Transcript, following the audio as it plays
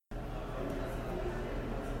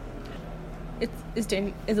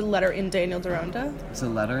Is a letter in Daniel Deronda? It's a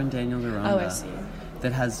letter in Daniel Deronda. Oh, I see.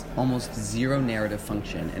 That has almost zero narrative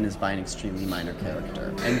function and is by an extremely minor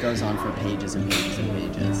character and goes on for pages and pages and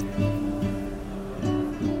pages.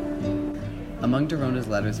 Among Deronda's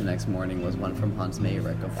letters the next morning was one from Hans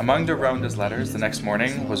Meyrick. Among Deronda's letters the next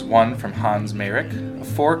morning was one from Hans Meyrick of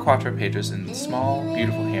 4 quarto pages in small,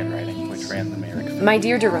 beautiful handwriting, which ran the Meyrick. My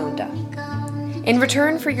dear Deronda, in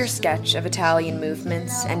return for your sketch of Italian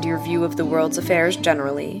movements and your view of the world's affairs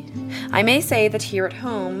generally, I may say that here at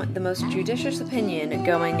home the most judicious opinion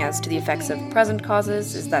going as to the effects of present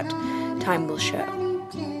causes is that time will show.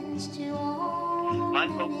 My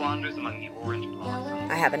hope wanders among the orange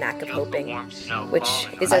blossoms. I have a knack of hoping, which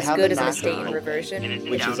is as good as an estate in reversion,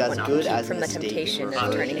 which is as good as from an the estate temptation in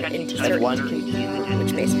of turning it reversion. into And one certainty, can keep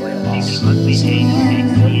which may spoil all.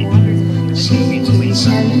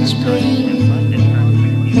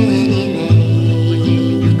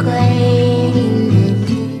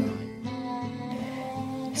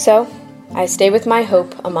 So, I stay with my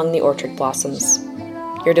hope among the orchard blossoms.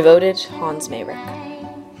 Your devoted Hans Meyrick.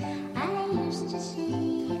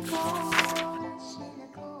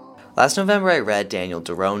 Last November I read Daniel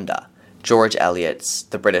Deronda, George Eliot's,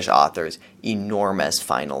 the British author's, enormous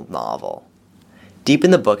final novel. Deep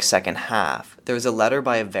in the book's second half, there is a letter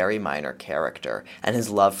by a very minor character and his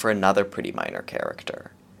love for another pretty minor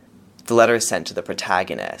character. The letter is sent to the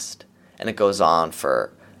protagonist, and it goes on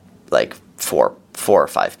for like four or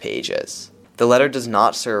 5 pages. The letter does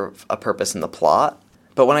not serve a purpose in the plot,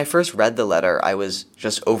 but when I first read the letter, I was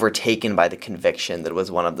just overtaken by the conviction that it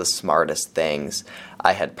was one of the smartest things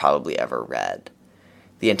I had probably ever read.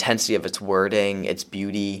 The intensity of its wording, its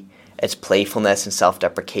beauty, its playfulness and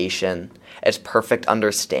self-deprecation, its perfect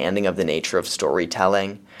understanding of the nature of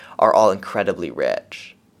storytelling are all incredibly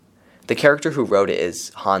rich. The character who wrote it is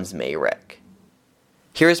Hans Meyrick.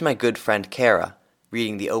 Here is my good friend Kara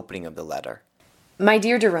reading the opening of the letter. My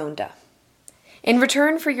dear Deronda, in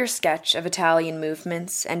return for your sketch of Italian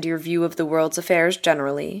movements and your view of the world's affairs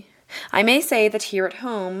generally, I may say that here at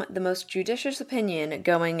home the most judicious opinion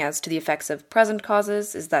going as to the effects of present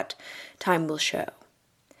causes is that time will show.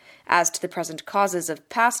 As to the present causes of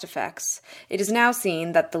past effects, it is now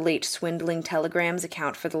seen that the late swindling telegrams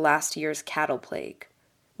account for the last year's cattle plague,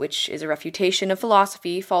 which is a refutation of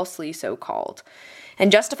philosophy falsely so called,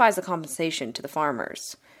 and justifies the compensation to the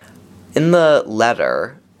farmers. In the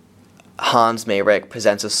letter, Hans Meyrick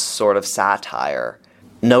presents a sort of satire.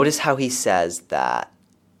 Notice how he says that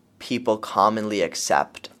people commonly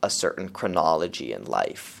accept a certain chronology in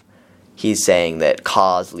life. He's saying that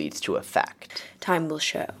cause leads to effect. Time will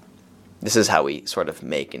show. This is how we sort of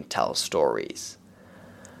make and tell stories.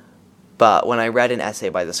 But when I read an essay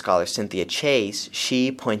by the scholar Cynthia Chase,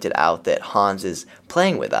 she pointed out that Hans is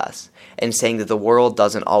playing with us and saying that the world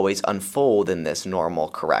doesn't always unfold in this normal,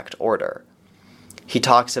 correct order. He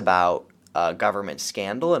talks about a government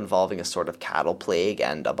scandal involving a sort of cattle plague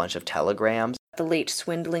and a bunch of telegrams. The late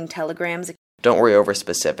swindling telegrams. Don't worry over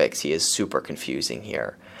specifics, he is super confusing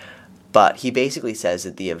here. But he basically says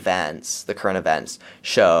that the events, the current events,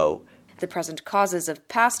 show the present causes of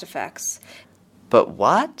past effects. But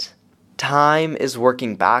what? Time is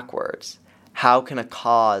working backwards. How can a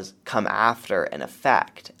cause come after an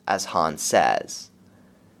effect, as Hans says?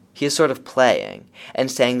 He is sort of playing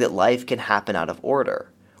and saying that life can happen out of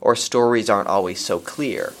order, or stories aren't always so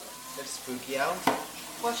clear. It's spooky out.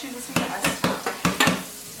 Well, she's listening to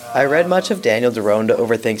us. I read much of Daniel Deronda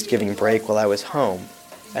over Thanksgiving break while I was home,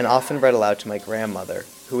 and often read aloud to my grandmother,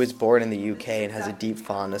 who was born in the UK and has a deep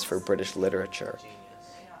fondness for British literature.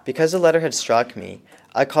 Because the letter had struck me,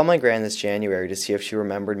 I called my gran this January to see if she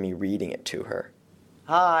remembered me reading it to her.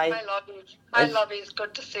 Hi. Hi, Lovey. Hi, Lovey. It's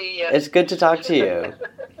good to see you. It's good to talk to you.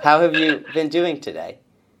 How have you been doing today?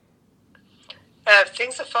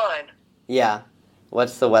 Things are fine. Yeah.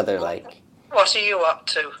 What's the weather like? What are you up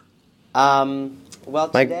to? Well,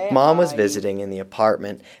 my mom was visiting in the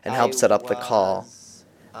apartment and helped set up the call.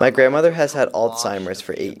 My grandmother has had Alzheimer's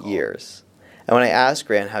for 8 years. And when I asked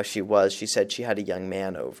Gran how she was, she said she had a young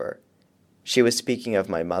man over. She was speaking of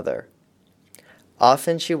my mother.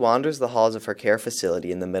 Often she wanders the halls of her care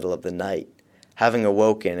facility in the middle of the night, having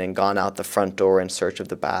awoken and gone out the front door in search of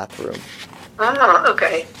the bathroom. Ah,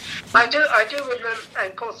 okay. I do remember,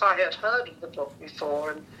 and of course I had heard of the book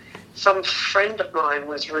before, and some friend of mine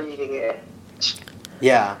was reading it.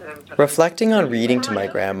 Yeah. Reflecting on reading to my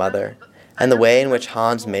grandmother, and the way in which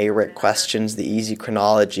Hans Meyrick questions the easy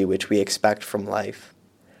chronology which we expect from life,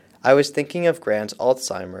 I was thinking of Gran's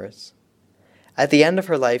Alzheimer's. At the end of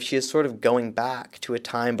her life, she is sort of going back to a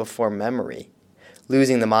time before memory,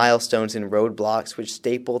 losing the milestones and roadblocks which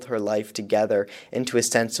stapled her life together into a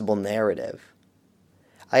sensible narrative.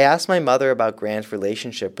 I asked my mother about Gran's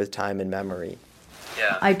relationship with time and memory.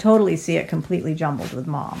 Yeah. I totally see it completely jumbled with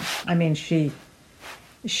Mom. I mean, she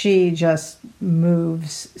just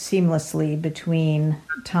moves seamlessly between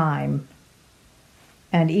time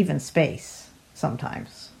and even space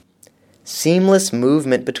sometimes. Seamless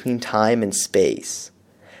movement between time and space.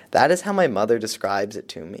 That is how my mother describes it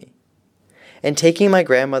to me. In taking my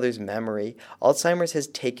grandmother's memory, Alzheimer's has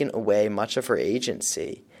taken away much of her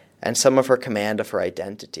agency and some of her command of her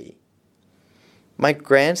identity. My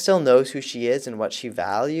Gran still knows who she is and what she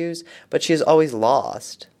values, but she is always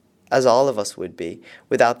lost, as all of us would be,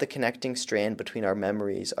 without the connecting strand between our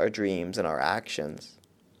memories, our dreams, and our actions.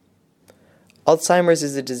 Alzheimer's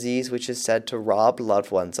is a disease which is said to rob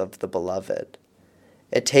loved ones of the beloved.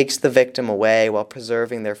 It takes the victim away while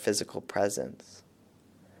preserving their physical presence.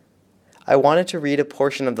 I wanted to read a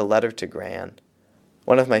portion of the letter to Gran,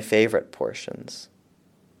 one of my favorite portions.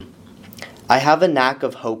 I have a knack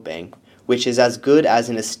of hoping, which is as good as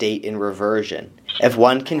an estate in reversion, if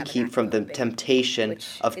one can keep from the temptation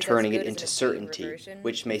of turning it into certainty,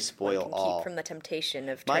 which may spoil all.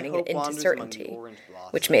 My hope wanders among the orange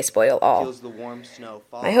blossoms, which may spoil all. feels the warm snow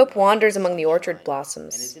falling My hope on it wanders through among the the orchard sunshine,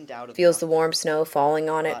 blossoms, and is in doubt of feels the nothing. warm snow falling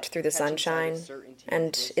on it But through the catching sight of sunshine, certainty in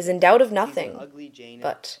and the is in doubt of distance, sees an nothing, ugly Jane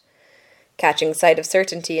but, catching sight of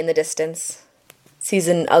certainty in the distance, sees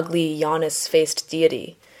an ugly Janus-faced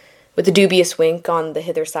deity, with a dubious wink on the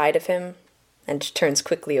hither side of him, and turns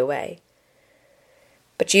quickly away.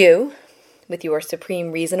 But you, with your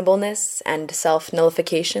supreme reasonableness and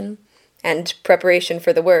self-nullification, and preparation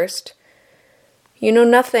for the worst, you know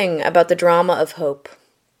nothing about the drama of hope,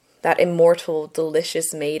 that immortal,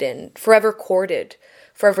 delicious maiden, forever courted,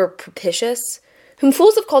 forever propitious, whom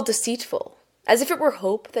fools have called deceitful, as if it were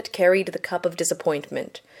hope that carried the cup of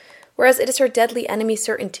disappointment, whereas it is her deadly enemy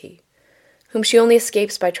certainty, whom she only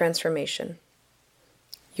escapes by transformation.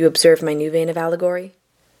 You observe my new vein of allegory?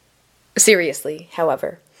 Seriously,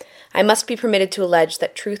 however, I must be permitted to allege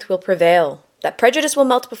that truth will prevail, that prejudice will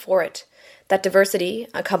melt before it, that diversity,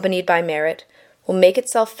 accompanied by merit, will make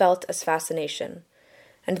itself felt as fascination,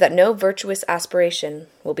 and that no virtuous aspiration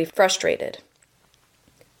will be frustrated.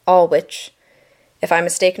 All which, if I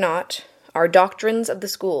mistake not, are doctrines of the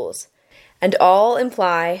schools, and all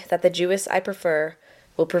imply that the Jewess I prefer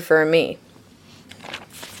will prefer me.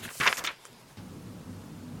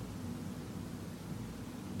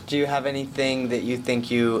 Do you have anything that you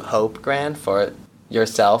think you hope, Gran, for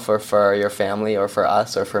yourself or for your family or for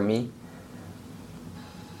us or for me?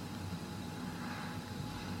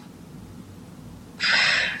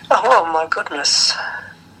 Oh, my goodness.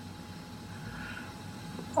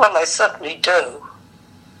 Well, I certainly do.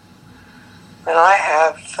 And I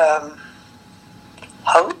have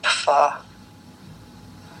hope for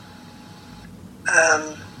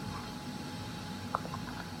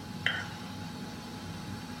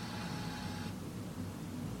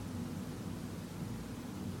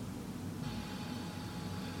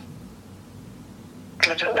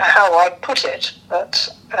I don't know how I'd put it, but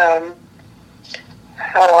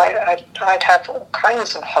how I'd have all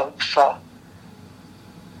kinds of hope for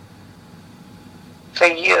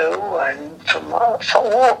you and for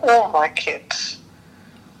all my kids,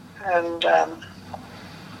 and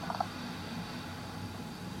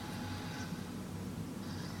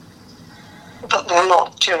but they're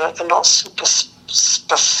not, they're not super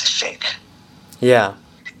specific. Yeah.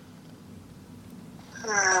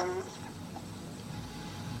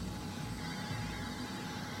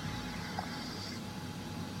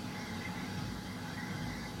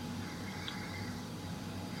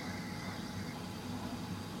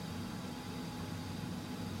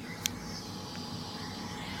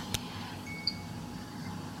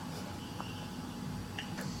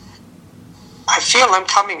 I feel I'm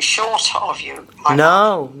coming short of you.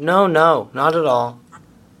 No, not at all.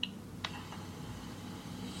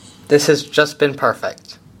 This has just been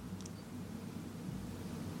perfect.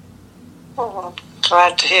 Oh, I'm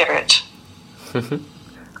glad to hear it.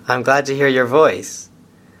 I'm glad to hear your voice.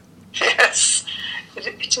 Yes,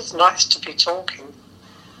 it is nice to be talking.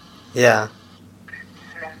 Yeah.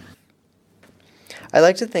 I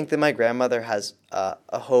like to think that my grandmother has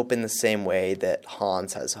a hope in the same way that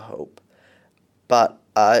Hans has a hope. But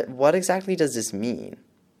what exactly does this mean?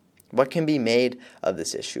 What can be made of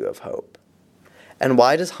this issue of hope? And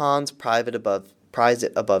why does Hans prize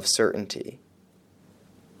it above certainty?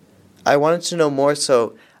 I wanted to know more,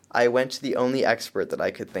 so I went to the only expert that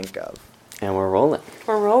I could think of. And we're rolling.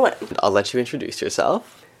 We're rolling. I'll let you introduce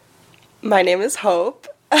yourself. My name is Hope.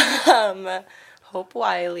 Hope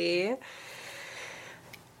Wiley.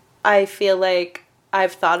 I feel like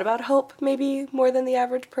I've thought about hope maybe more than the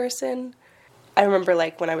average person. I remember,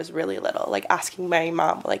 like, when I was really little, like, asking my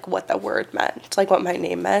mom, like, what the word meant, like, what my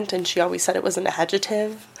name meant, and she always said it was an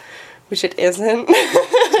adjective, which it isn't.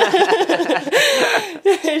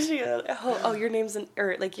 She goes, your name's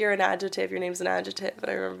you're an adjective, your name's an adjective. And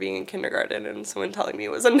I remember being in kindergarten and someone telling me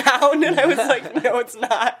it was a noun, and I was like, no, it's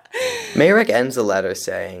not. Meyrick ends the letter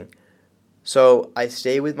saying, "So I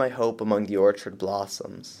stay with my hope among the orchard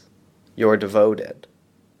blossoms. You're devoted."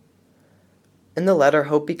 In the letter,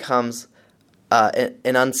 hope becomes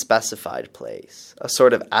an unspecified place, a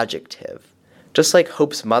sort of adjective, just like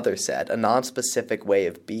Hope's mother said, a nonspecific way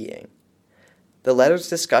of being. The letter's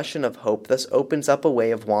discussion of hope thus opens up a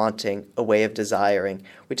way of wanting, a way of desiring,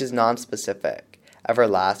 which is nonspecific,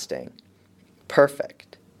 everlasting,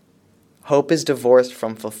 perfect. Hope is divorced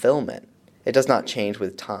from fulfillment. It does not change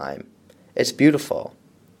with time. It's beautiful.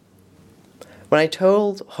 When I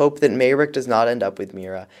told Hope that Meyrick does not end up with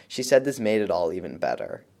Mira, she said this made it all even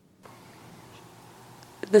better.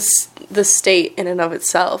 The state in and of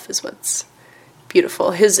itself is what's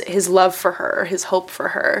beautiful. His love for her, his hope for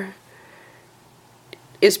her,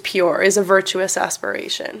 is pure, is a virtuous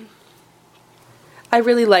aspiration. I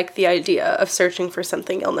really like the idea of searching for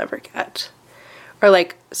something you'll never get. Or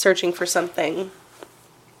like searching for something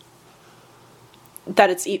that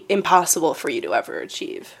it's impossible for you to ever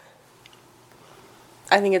achieve.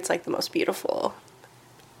 I think it's like the most beautiful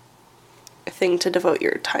thing to devote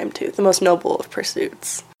your time to, the most noble of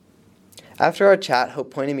pursuits. After our chat,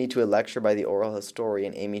 Hope pointed me to a lecture by the oral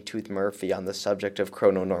historian Amy Tooth Murphy on the subject of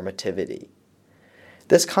chrononormativity.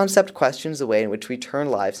 This concept questions the way in which we turn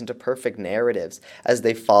lives into perfect narratives as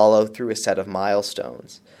they follow through a set of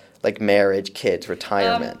milestones, like marriage, kids,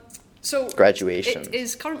 retirement, graduation. It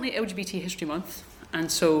is currently LGBT History Month,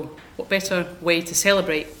 and so what better way to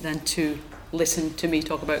celebrate than to listen to me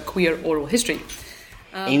talk about queer oral history.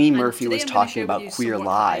 Amy Murphy was talking about queer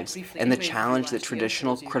lives and the challenge that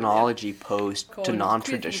traditional chronology posed to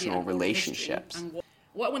non-traditional relationships.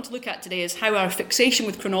 What I want to look at today is how our fixation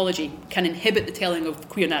with chronology can inhibit the telling of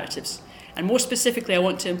queer narratives. And more specifically, I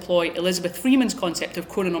want to employ Elizabeth Freeman's concept of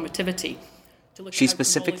chrononormativity. She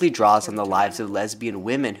specifically draws on the lives of lesbian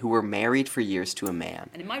women who were married for years to a man,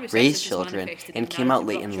 raised children, and came out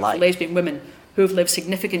late in life. Lesbian women who have lived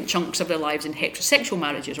significant chunks of their lives in heterosexual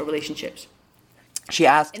marriages or relationships. She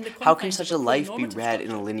asked, how can such a life be read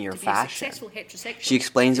in a linear fashion? She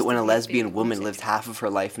explains that when a lesbian woman lived half of her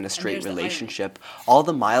life in a straight relationship, all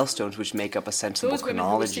the milestones which make up a sensible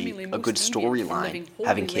chronology, a good storyline,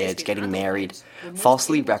 having kids, getting married,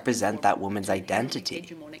 falsely represent that woman's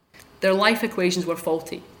identity. Their life equations were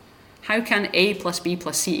faulty. How can A plus B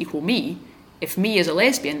plus C equal me if me is a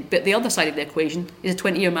lesbian, but the other side of the equation is a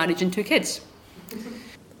 20-year marriage and 2 kids?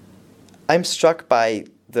 I'm struck by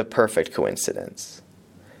the perfect coincidence.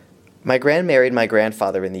 My gran married my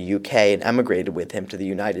grandfather in the UK and emigrated with him to the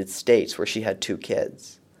United States, where she had 2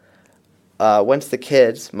 kids. Once the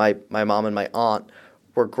kids, my mom and my aunt,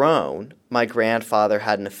 were grown, my grandfather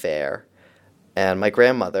had an affair, and my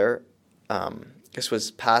grandmother, this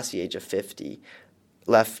was past the age of 50,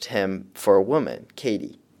 left him for a woman,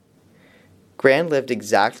 Katie. Gran lived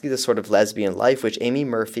exactly the sort of lesbian life which Amy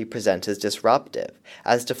Murphy presents as disruptive,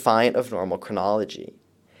 as defiant of normal chronology.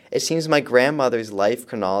 It seems my grandmother's life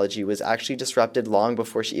chronology was actually disrupted long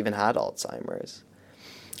before she even had Alzheimer's.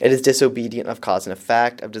 It is disobedient of cause and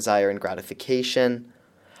effect, of desire and gratification,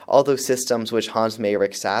 all those systems which Hans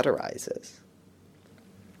Meyrick satirizes.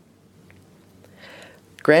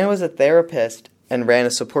 Gran was a therapist and ran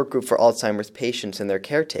a support group for Alzheimer's patients and their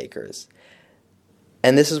caretakers.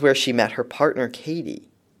 And this is where she met her partner, Katie.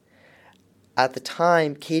 At the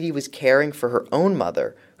time, Katie was caring for her own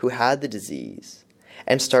mother, who had the disease,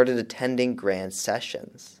 and started attending Gran's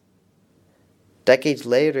sessions. Decades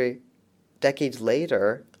later,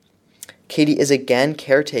 Katie is again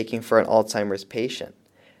caretaking for an Alzheimer's patient.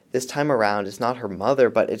 This time around, it's not her mother,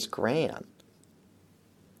 but it's Gran.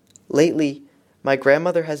 Lately, my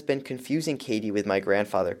grandmother has been confusing Katie with my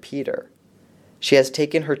grandfather, Peter. She has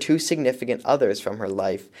taken her 2 significant others from her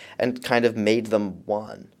life and kind of made them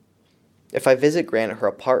one. If I visit Gran at her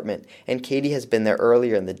apartment and Katie has been there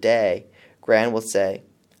earlier in the day, Gran will say,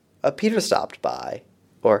 Peter stopped by,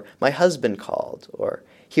 or my husband called, or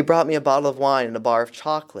he brought me a bottle of wine and a bar of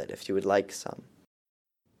chocolate if you would like some.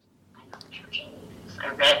 I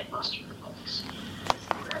read most of the books.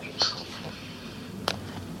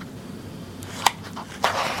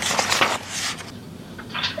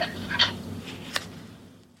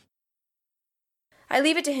 I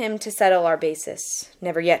leave it to him to settle our basis,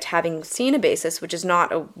 never yet having seen a basis which is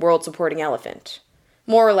not a world-supporting elephant,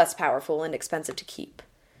 more or less powerful and expensive to keep.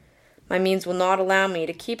 My means will not allow me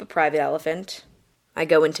to keep a private elephant. I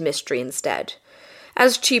go into mystery instead,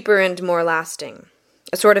 as cheaper and more lasting.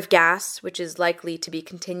 A sort of gas which is likely to be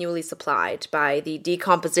continually supplied by the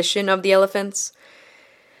decomposition of the elephants.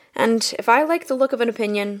 And if I like the look of an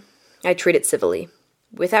opinion, I treat it civilly,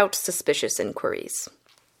 without suspicious inquiries.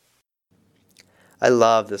 I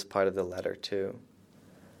love this part of the letter, too.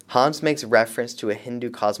 Hans makes reference to a Hindu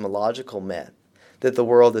cosmological myth that the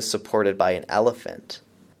world is supported by an elephant.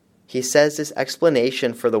 He says this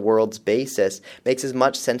explanation for the world's basis makes as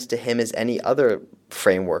much sense to him as any other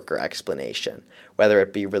framework or explanation, whether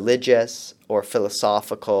it be religious or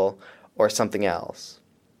philosophical or something else.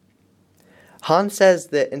 Hans says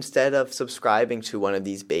that instead of subscribing to one of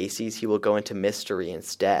these bases, he will go into mystery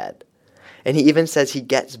instead. And he even says he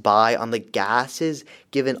gets by on the gases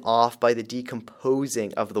given off by the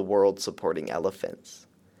decomposing of the world-supporting elephants.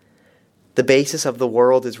 The basis of the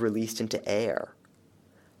world is released into air.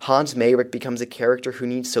 Hans Meyrick becomes a character who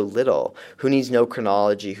needs so little, who needs no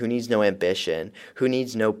chronology, who needs no ambition, who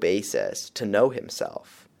needs no basis to know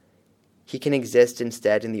himself. He can exist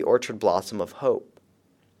instead in the orchard blossom of hope.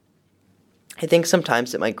 I think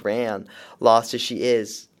sometimes that my Gran, lost as she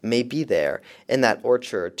is, may be there in that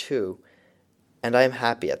orchard too, and I am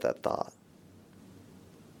happy at that thought.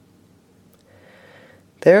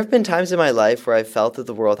 There have been times in my life where I felt that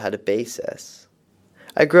the world had a basis.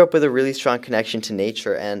 I grew up with a really strong connection to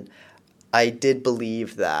nature, and I did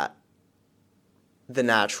believe that the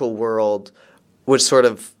natural world would sort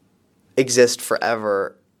of exist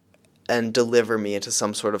forever and deliver me into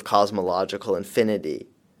some sort of cosmological infinity.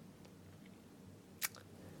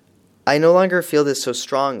 I no longer feel this so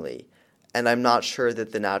strongly, and I'm not sure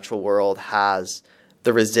that the natural world has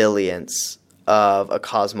the resilience of a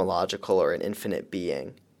cosmological or an infinite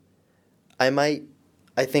being.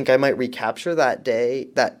 I think I might recapture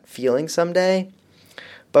that feeling someday,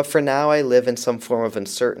 but for now I live in some form of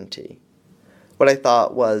uncertainty. What I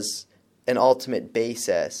thought was an ultimate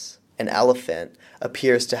basis, an elephant,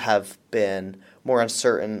 appears to have been more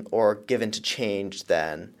uncertain or given to change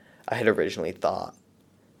than I had originally thought.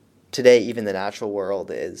 Today, even the natural world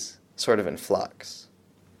is sort of in flux.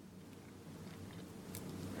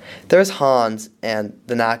 There's Hans and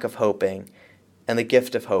the knack of hoping and the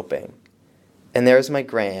gift of hoping. And there's my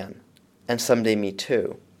Gran, and someday me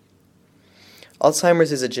too.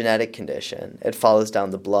 Alzheimer's is a genetic condition. It follows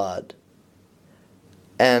down the blood.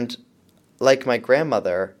 And like my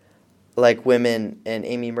grandmother, like women in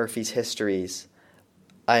Amy Murphy's histories,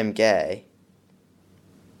 I'm gay.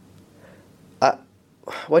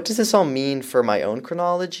 What does this all mean for my own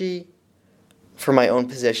chronology? For my own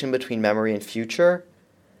position between memory and future?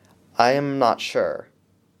 I am not sure.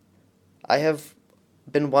 I have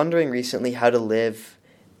been wondering recently how to live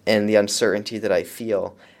in the uncertainty that I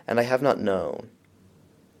feel, and I have not known.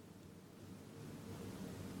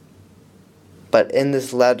 But in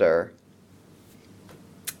this letter,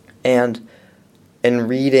 and in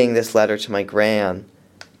reading this letter to my Gran,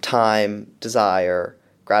 time, desire,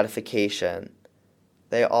 gratification,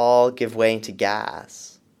 they all give way into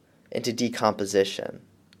gas, into decomposition.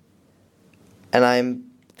 And I'm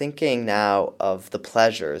thinking now of the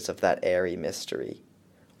pleasures of that airy mystery,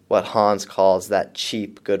 what Hans calls that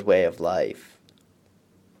cheap, good way of life.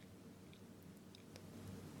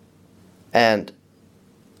 And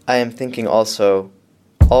I am thinking also,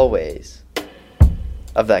 always,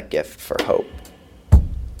 of that gift for hope.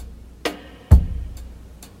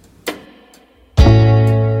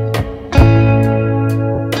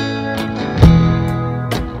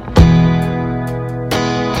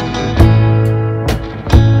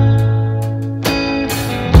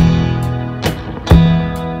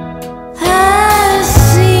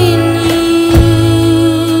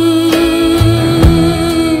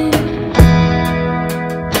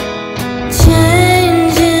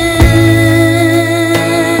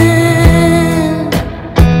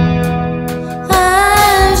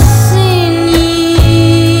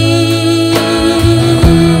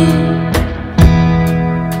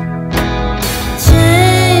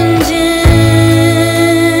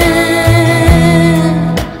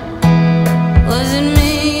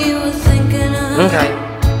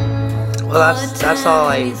 That's all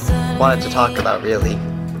I wanted to talk about, really.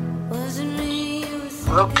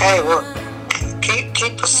 Okay, well,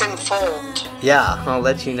 keep us informed. Yeah, I'll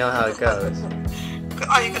let you know how it goes.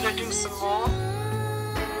 Are you going to do some more?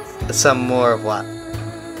 Some more of what?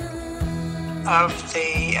 Of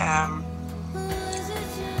the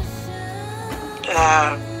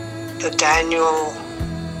Daniel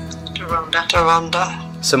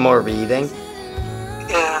Deronda. Some more reading?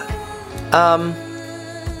 Yeah.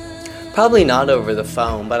 Probably not over the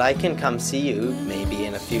phone, but I can come see you maybe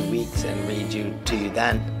in a few weeks and read to you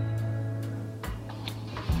then.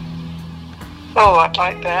 Oh, I'd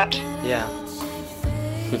like that. Yeah.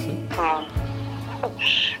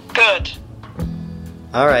 Good.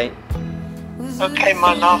 All right. Okay,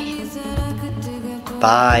 my love.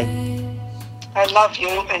 Bye. I love you,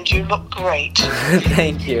 and you look great.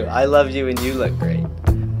 Thank you. I love you, and you look great.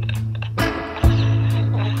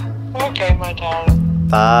 Okay, my darling.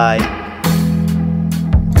 Bye.